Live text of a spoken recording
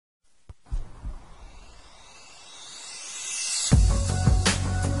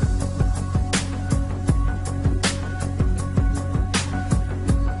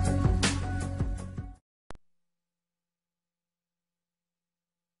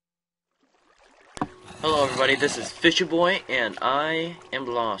Hello everybody, this is Fishirboy, and I am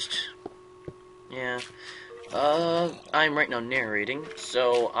lost. Yeah, I'm right now narrating,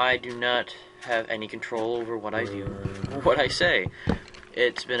 so I do not have any control over what I do, or what I say.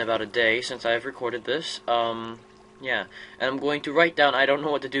 It's been about a day since I've recorded this, yeah, and I'm going to write down, I don't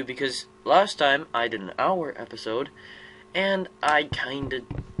know what to do, because last time I did an hour episode, and I kinda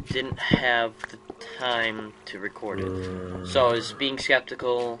didn't have the time to record it. So I was being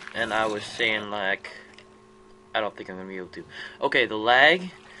skeptical, and I was saying, like, I don't think I'm going to be able to. Okay, the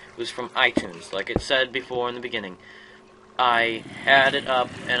lag was from iTunes, like it said before in the beginning. I had it up,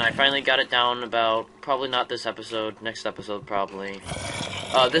 and I finally got it down about, probably not this episode, next episode probably.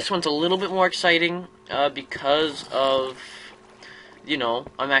 This one's a little bit more exciting, because of, you know,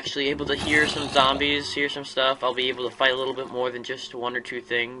 I'm actually able to hear some zombies, hear some stuff. I'll be able to fight a little bit more than just one or two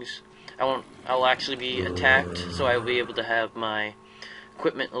things. I'll actually be attacked, so I'll be able to have my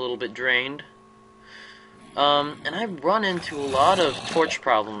equipment a little bit drained. And I've run into a lot of torch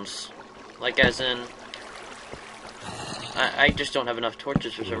problems, like as in, I just don't have enough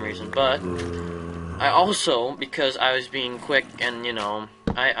torches for some reason, but I also, because I was being quick and, you know,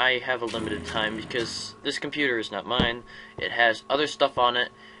 I have a limited time because this computer is not mine, it has other stuff on it,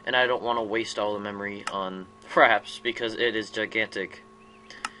 and I don't want to waste all the memory on Fraps because it is gigantic.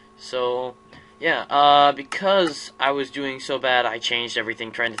 So, yeah, because I was doing so bad, I changed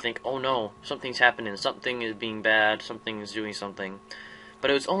everything, trying to think, oh no, something's happening, something is being bad, something is doing something. But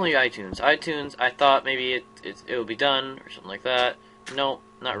it was only iTunes. iTunes, I thought maybe it will be done, or something like that. No,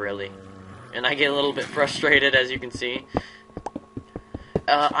 not really. And I get a little bit frustrated, as you can see.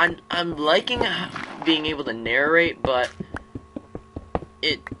 I'm liking being able to narrate, but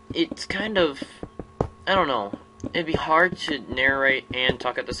it's kind of, I don't know. It'd be hard to narrate and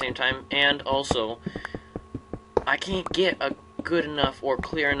talk at the same time, and also, I can't get a good enough or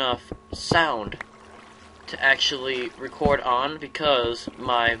clear enough sound to actually record on because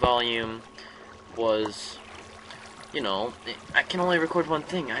my volume was, you know, I can only record one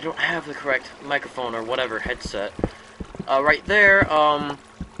thing. I don't have the correct microphone or whatever headset. Right there,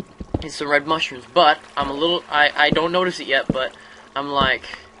 is some red mushrooms, but I'm a little, I don't notice it yet, but I'm like,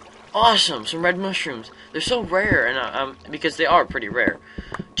 awesome, some red mushrooms. They're so rare, and because they are pretty rare.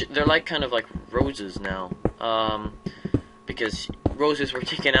 They're like kind of like roses now, because roses were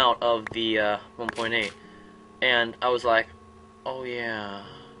taken out of the 1.8, and I was like, oh yeah,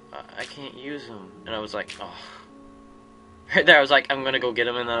 I can't use them, and I was like, oh. Right there, I was like, I'm gonna go get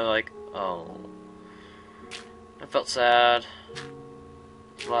them, and then I was like, oh. I felt sad.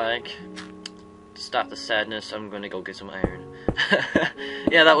 Like, to stop the sadness, I'm gonna go get some iron.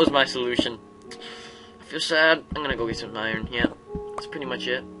 Yeah, that was my solution. I feel sad, I'm gonna go get some iron. Yeah, that's pretty much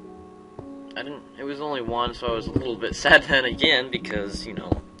it. It was only one, so I was a little bit sad then again, because, you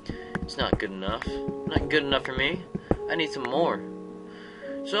know, it's not good enough. Not good enough for me. I need some more.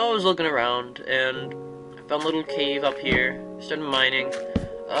 So I was looking around, and I found a little cave up here, started mining.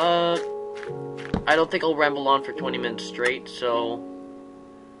 I don't think I'll ramble on for 20 minutes straight, so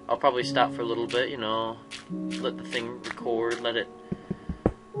I'll probably stop for a little bit, you know, let the thing record, let it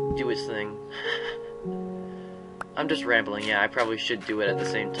do its thing. I'm just rambling, yeah, I probably should do it at the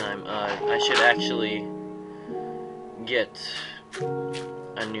same time. I should actually get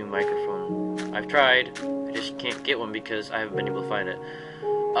a new microphone. I've tried, I just can't get one because I haven't been able to find it.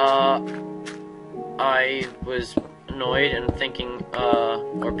 I was annoyed and thinking,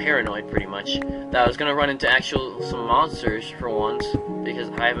 or paranoid pretty much, that I was gonna run into some monsters for once, because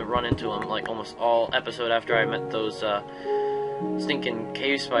I haven't run into them like almost all episode after I met those stinking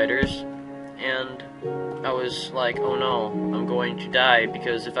cave spiders, and I was like, oh no, I'm going to die,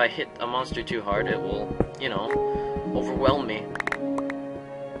 because if I hit a monster too hard, it will, you know, overwhelm me.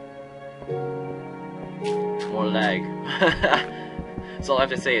 More lag. That's all I have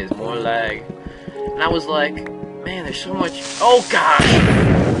to say is more lag. And I was like, man, there's so much. Oh gosh!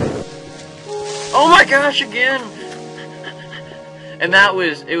 Oh my gosh, again! And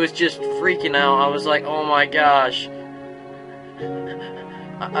it was just freaking out. I was like, oh my gosh.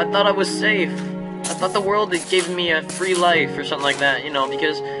 I thought I was safe. I thought the world had given me a free life or something like that, you know,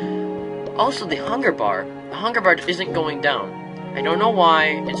 because also the hunger bar isn't going down. I don't know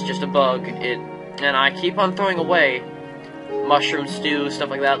why, it's just a bug, and I keep on throwing away mushroom stew, stuff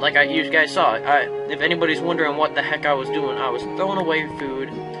like that, like you guys saw. If anybody's wondering what the heck I was doing, I was throwing away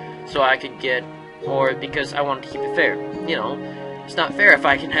food so I could get more, because I wanted to keep it fair. You know, it's not fair if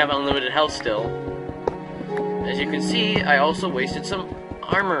I can have unlimited health still. As you can see, I also wasted some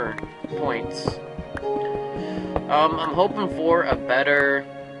armor points. I'm hoping for a better,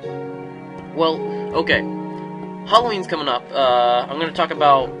 well, okay, Halloween's coming up. I'm gonna talk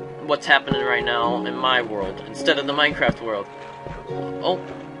about what's happening right now in my world instead of the Minecraft world. Oh,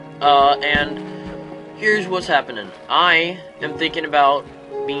 and here's what's happening. I am thinking about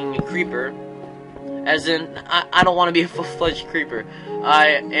being a creeper, as in, I don't want to be a full-fledged creeper.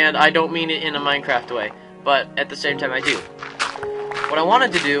 I don't mean it in a Minecraft way, but at the same time I do. What I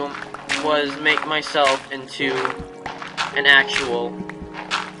wanted to do was make myself into an actual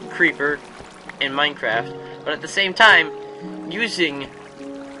creeper in Minecraft, but at the same time, using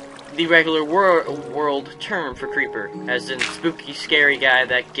the regular world term for creeper, as in spooky, scary guy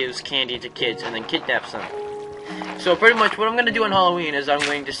that gives candy to kids and then kidnaps them. So pretty much what I'm going to do on Halloween is I'm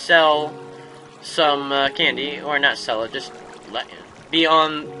going to sell some candy, or not sell it, just be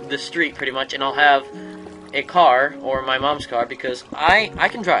on the street pretty much, and I'll have a car, or my mom's car, because I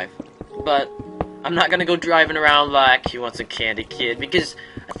can drive, but I'm not going to go driving around like, you want some candy, kid, because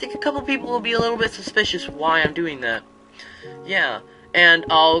I think a couple people will be a little bit suspicious why I'm doing that. Yeah. And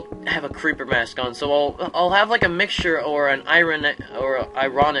I'll have a creeper mask on, so I'll have like a mixture or an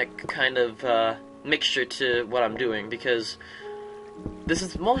ironic kind of mixture to what I'm doing, because this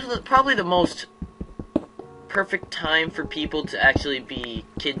is probably the most perfect time for people to actually be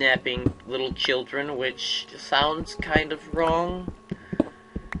kidnapping little children, which sounds kind of wrong,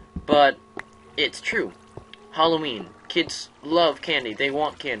 but it's true. Halloween, kids love candy. They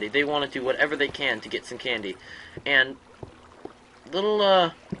want candy. They want to do whatever they can to get some candy, and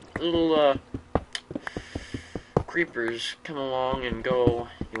little creepers come along and go,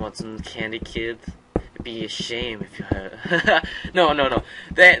 you want some candy, kid? It'd be a shame if you had... No.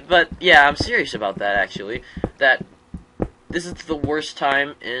 But, yeah, I'm serious about that, actually. That this is the worst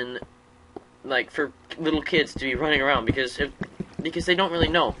time in, like, for little kids to be running around, because they don't really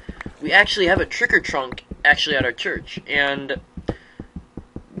know. We actually have a trick-or-trunk, actually, at our church, and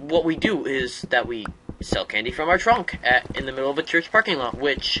what we do is that we sell candy from our trunk in the middle of a church parking lot,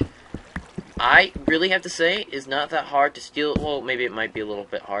 which I really have to say is not that hard to steal. Well, maybe it might be a little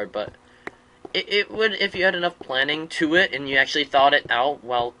bit hard, but it would if you had enough planning to it and you actually thought it out.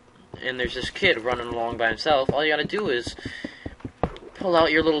 Well, and there's this kid running along by himself. All you gotta do is pull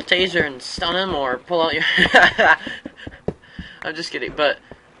out your little taser and stun him, or pull out your... I'm just kidding, but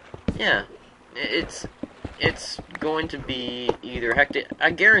yeah, it's going to be either hectic.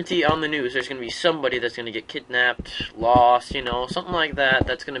 I guarantee on the news there's going to be somebody that's going to get kidnapped, lost, you know, something like that.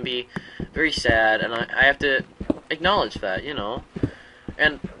 That's going to be very sad, and I have to acknowledge that, you know.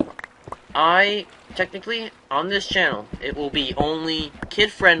 And technically, on this channel, it will be only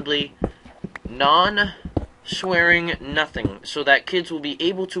kid-friendly, non-swearing nothing, so that kids will be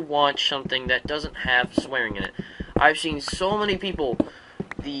able to watch something that doesn't have swearing in it. I've seen so many people,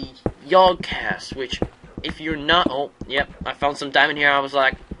 the Yogcast, which... if you're not... oh, yep, I found some diamond here. I was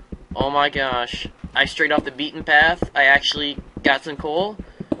like, oh my gosh. I strayed off the beaten path. I actually got some coal,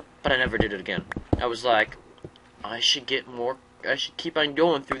 but I never did it again. I was like, I should keep on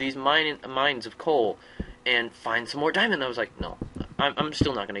going through these mines of coal and find some more diamond. I was like, no, I'm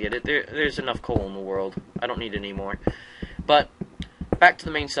still not going to get it. There's enough coal in the world. I don't need any more. But back to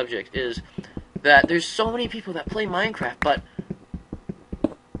the main subject is that there's so many people that play Minecraft, but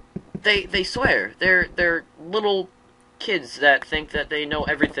they swear. They're little kids that think that they know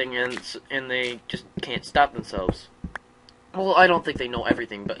everything, and they just can't stop themselves. Well, I don't think they know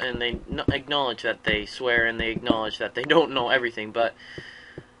everything, and they acknowledge that they swear, and they acknowledge that they don't know everything, but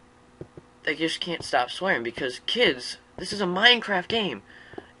they just can't stop swearing, because kids, this is a Minecraft game.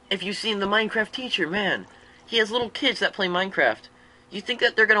 If you've seen the Minecraft teacher, man, he has little kids that play Minecraft. You think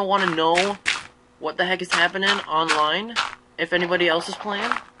that they're gonna want to know what the heck is happening online if anybody else is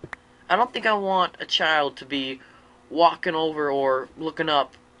playing? I don't think I want a child to be walking over or looking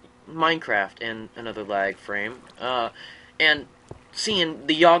up Minecraft in another lag frame, and seeing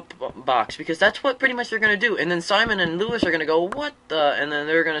the Yog box, because that's what pretty much they're going to do. And then Simon and Lewis are going to go, what the? And then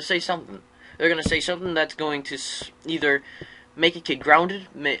they're going to say something. They're going to say something that's going to either make a kid grounded,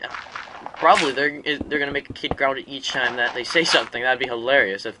 probably they're going to make a kid grounded each time that they say something. That'd be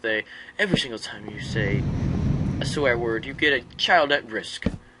hilarious if every single time you say a swear word, you get a child at risk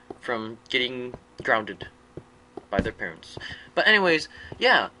from getting grounded by their parents. But anyways,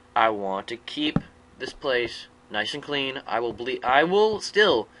 yeah, I want to keep this place nice and clean. I will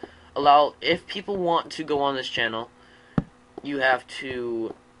still allow, if people want to go on this channel, I have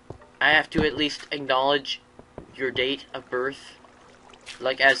to at least acknowledge your date of birth.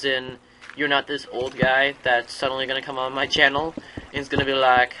 Like, as in, you're not this old guy that's suddenly gonna come on my channel and is gonna be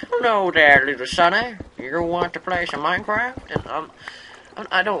like, hello there, little sonny, you want to play some Minecraft? And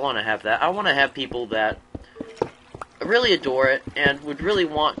I don't want to have that. I want to have people that really adore it and would really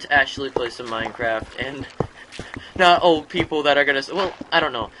want to actually play some Minecraft. And not old people that are gonna. Well, I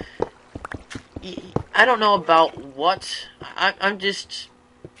don't know. I don't know about what. I'm just.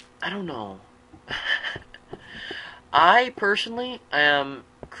 I don't know. I personally am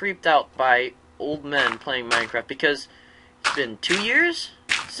creeped out by old men playing Minecraft because it's been 2 years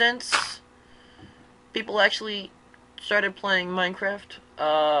since people actually started playing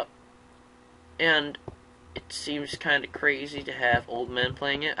Minecraft. And it seems kind of crazy to have old men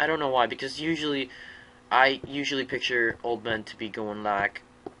playing it. I don't know why, because I usually picture old men to be going like,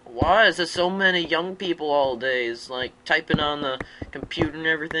 why is there so many young people all days, like, typing on the computer and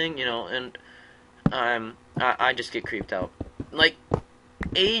everything, you know, and I just get creeped out. Like,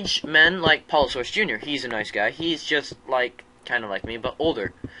 age men like Paulosaurus Jr., he's a nice guy. He's just, like, kind of like me, but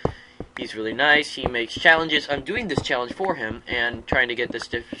older. He's really nice. He makes challenges. I'm doing this challenge for him and trying to get this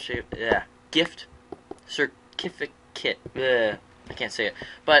gift certificate. I can't say it.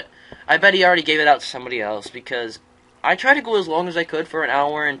 But I bet he already gave it out to somebody else because I tried to go as long as I could for an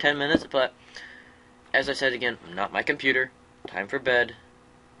hour and 10 minutes, but as I said again, not my computer. Time for bed.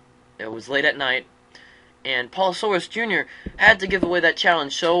 It was late at night. And Paulosaurus Jr. had to give away that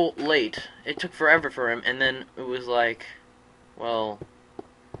challenge so late. It took forever for him, and then it was like, well,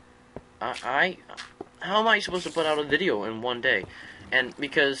 how am I supposed to put out a video in one day? And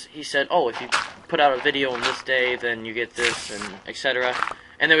because he said, oh, if you put out a video on this day, then you get this, and etc.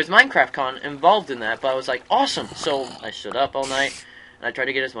 And there was Minecraft Con involved in that, but I was like, awesome! So I stood up all night, and I tried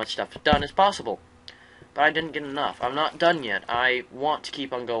to get as much stuff done as possible. But I didn't get enough. I'm not done yet. I want to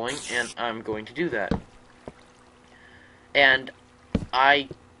keep on going, and I'm going to do that. And I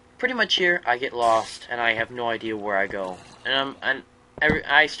pretty much here, I get lost, and I have no idea where I go. And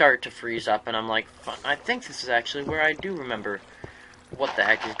I start to freeze up, and I'm like, I think this is actually where I do remember what the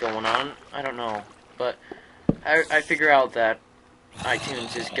heck is going on. I don't know. But I figure out that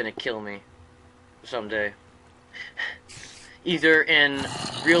iTunes is gonna kill me someday. Either in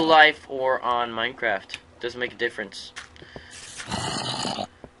real life or on Minecraft. Doesn't make a difference.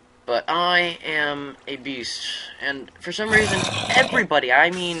 But I am a beast. And for some reason, everybody,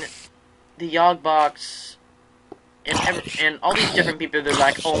 I mean, the Yogbox, and all these different people, they're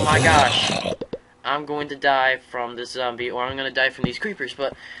like, oh my gosh, I'm going to die from this zombie, or I'm going to die from these creepers.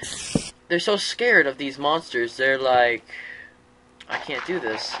 But they're so scared of these monsters, they're like, I can't do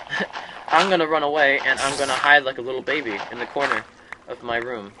this. I'm going to run away, and I'm going to hide like a little baby in the corner of my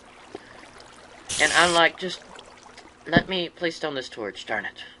room. And I'm like, just let me place down this torch. Darn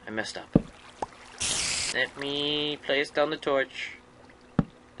it, I messed up. Let me place down the torch.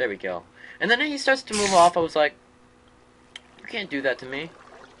 There we go. And then he starts to move off. I was like, you can't do that to me.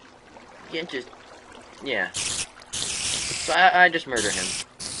 You can't just... Yeah. So I just murder him.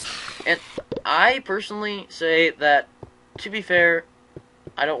 And I personally say that, to be fair,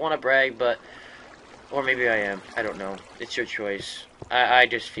 I don't want to brag, but... Or maybe I am. I don't know. It's your choice. I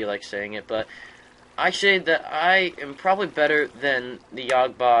just feel like saying it, but... I say that I am probably better than the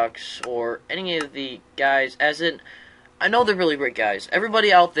Yogbox or any of the guys, as in, I know they're really great guys.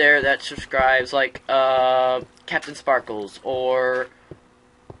 Everybody out there that subscribes, like, Captain Sparkles, or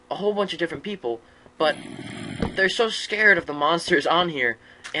a whole bunch of different people, but they're so scared of the monsters on here,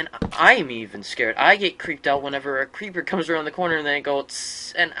 and I'm even scared. I get creeped out whenever a creeper comes around the corner and they go,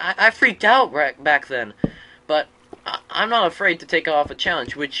 tss, and I freaked out back then, but I'm not afraid to take off a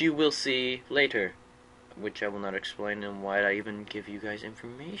challenge, which you will see later. Which I will not explain, and why I even give you guys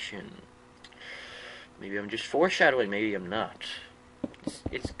information. Maybe I'm just foreshadowing, maybe I'm not.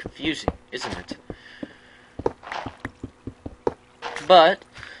 It's confusing, isn't it? But,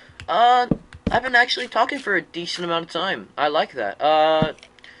 I've been actually talking for a decent amount of time. I like that.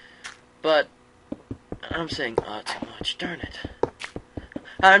 But, I'm saying, too much, darn it.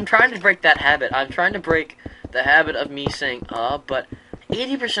 I'm trying to break that habit. I'm trying to break the habit of me saying, but...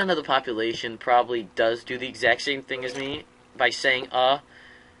 80% of the population probably does do the exact same thing as me by saying,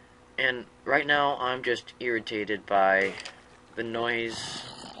 and right now I'm just irritated by the noise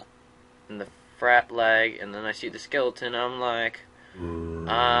and the frat lag, and then I see the skeleton, I'm like,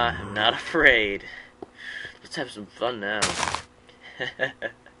 I'm not afraid. Let's have some fun now.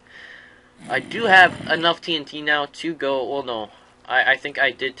 I do have enough TNT now to go, well no, I think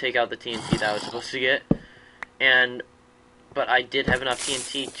I did take out the TNT that I was supposed to get, but I did have enough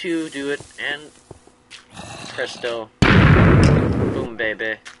TNT to do it, and presto. Boom,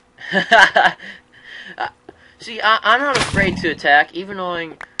 baby. See, I'm not afraid to attack, even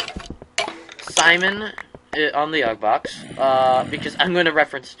knowing Simon on the Yogbox, because I'm going to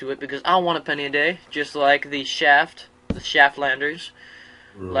reference to it, because I want a penny a day, just like the Shaftlanders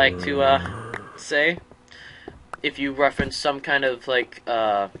like to say. If you reference some kind of, like,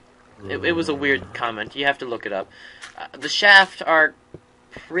 It was a weird comment. You have to look it up. The shafts are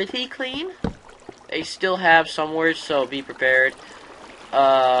pretty clean. They still have some words, so be prepared.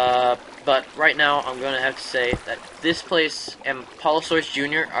 But right now, I'm going to have to say that this place and Apollosaurus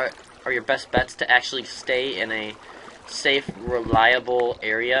Jr. are your best bets to actually stay in a safe, reliable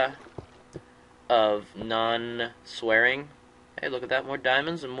area of non-swearing. Hey, look at that. More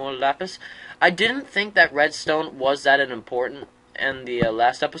diamonds and more lapis. I didn't think that redstone was that important in the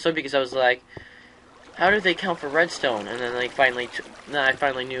last episode because I was like, how do they count for redstone? And then I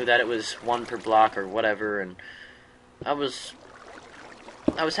finally knew that it was 1 per block or whatever, and I was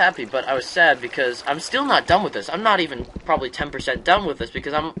happy, but I was sad because I'm still not done with this. I'm not even probably 10% done with this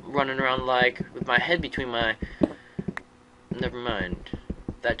because I'm running around like with my head between my... Never mind.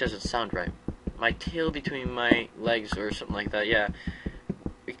 That doesn't sound right. My tail between my legs or something like that, yeah.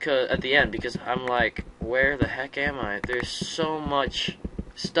 Because at the end, because I'm like, where the heck am I? There's so much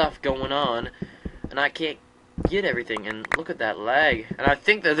stuff going on, and I can't get everything. And look at that lag. And I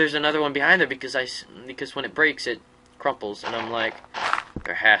think that there's another one behind there because when it breaks, it crumples. And I'm like,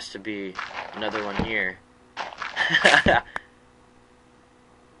 there has to be another one here.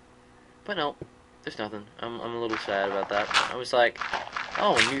 But no, there's nothing. I'm a little sad about that. I was like,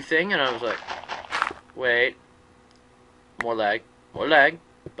 oh, a new thing, and I was like, wait, more lag.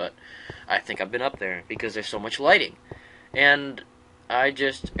 But I think I've been up there because there's so much lighting, and I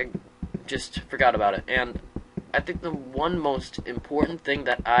just forgot about it. And I think the one most important thing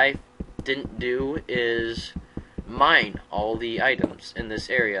that I didn't do is mine all the items in this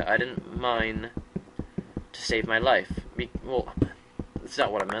area. I didn't mine to save my life. Well, that's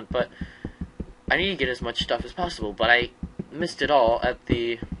not what I meant, but I need to get as much stuff as possible. But I missed it all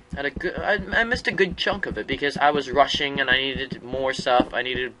I missed a good chunk of it because I was rushing and I needed more stuff. I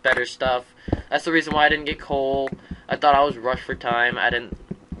needed better stuff. That's the reason why I didn't get coal. I thought I was rushed for time.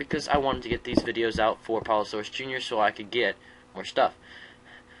 Because I wanted to get these videos out for Apollosaurus Jr. so I could get more stuff.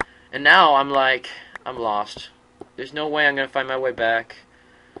 And now I'm like, I'm lost. There's no way I'm going to find my way back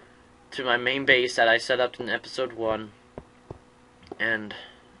to my main base that I set up in episode 1. And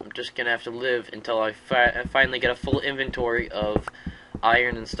I'm just going to have to live until I finally get a full inventory of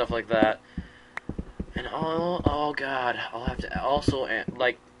iron and stuff like that. And oh god, I'll have to also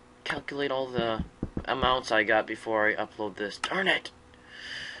like calculate all the amounts I got before I upload this. Darn it!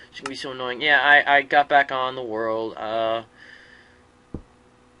 It's gonna be so annoying. Yeah, I got back on the world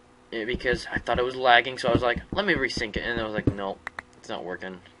because I thought it was lagging, so I was like, let me resync it, and I was like, nope, it's not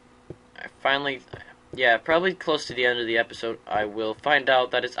working. I finally, yeah, probably close to the end of the episode, I will find out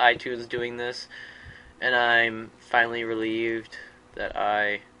that it's iTunes doing this, and I'm finally relieved that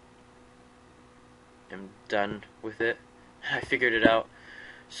I am done with it. I figured it out.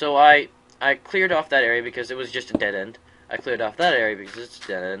 So I cleared off that area because it was just a dead end. I cleared off that area because it's a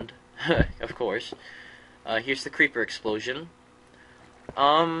dead end. Of course. Here's the creeper explosion.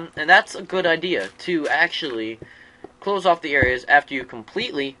 And that's a good idea to actually close off the areas after you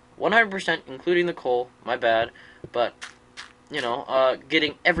completely 100%, including the coal, my bad, but you know,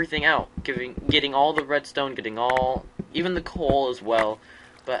 getting everything out, getting all the redstone, even the coal as well,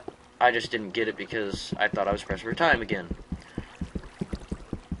 but I just didn't get it because I thought I was pressed for time again.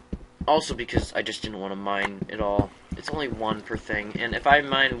 Also because I just didn't want to mine it all. It's only 1 per thing, and if I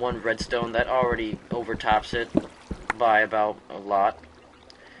mine 1 redstone, that already overtops it by about a lot.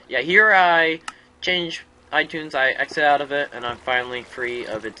 Yeah, here I change iTunes, I exit out of it, and I'm finally free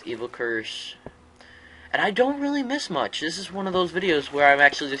of its evil curse. And I don't really miss much. This is one of those videos where I'm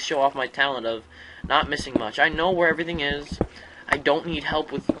actually just show off my talent of not missing much. I know where everything is. I don't need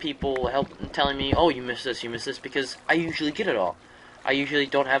help with people telling me, oh, you missed this, because I usually get it all. I usually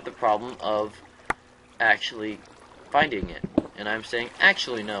don't have the problem of actually finding it. And I'm saying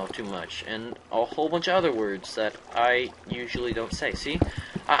actually no too much. And a whole bunch of other words that I usually don't say. See?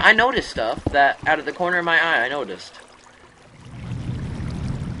 I noticed stuff that out of the corner of my eye I noticed.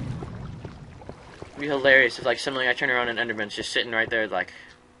 Be hilarious if, like, suddenly I turn around and Enderman's just sitting right there, like,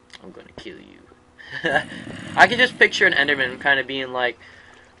 I'm gonna kill you. I can just picture an Enderman kind of being like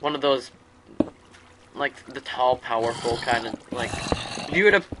one of those, like, the tall, powerful kind of, like, if you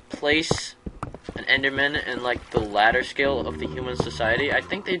were to place an Enderman in, like, the ladder scale of the human society, I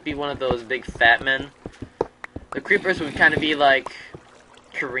think they'd be one of those big fat men. The creepers would kind of be like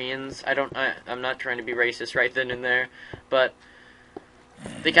Koreans. I'm not trying to be racist right then and there, but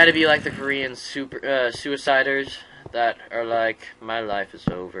they gotta be like the Korean suiciders that are like, my life is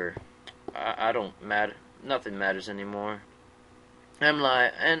over. I don't matter. Nothing matters anymore. I'm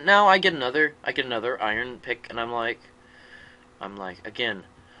like, and now I get another iron pick, and I'm like, again,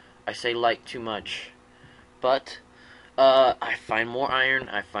 I say like too much, but I find more iron,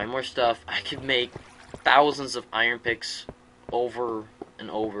 I find more stuff. I could make thousands of iron picks over and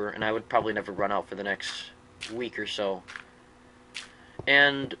over, and I would probably never run out for the next week or so.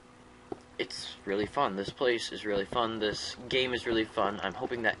 And it's really fun. This place is really fun. This game is really fun. I'm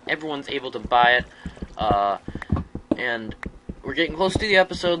hoping that everyone's able to buy it. And we're getting close to the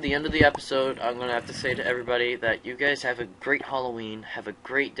episode, the end of the episode. I'm going to have to say to everybody that you guys have a great Halloween. Have a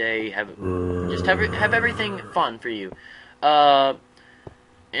great day. Have everything fun for you.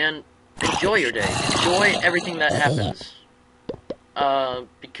 And enjoy your day. Enjoy everything that happens.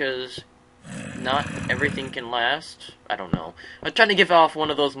 Because not everything can last. I don't know. I'm trying to give off one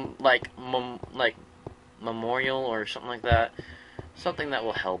of those, like memorial or something like that. Something that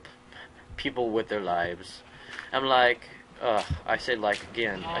will help people with their lives. I'm like, I say like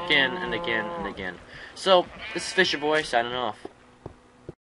again and again and again. So, this is Fishirboy signing off.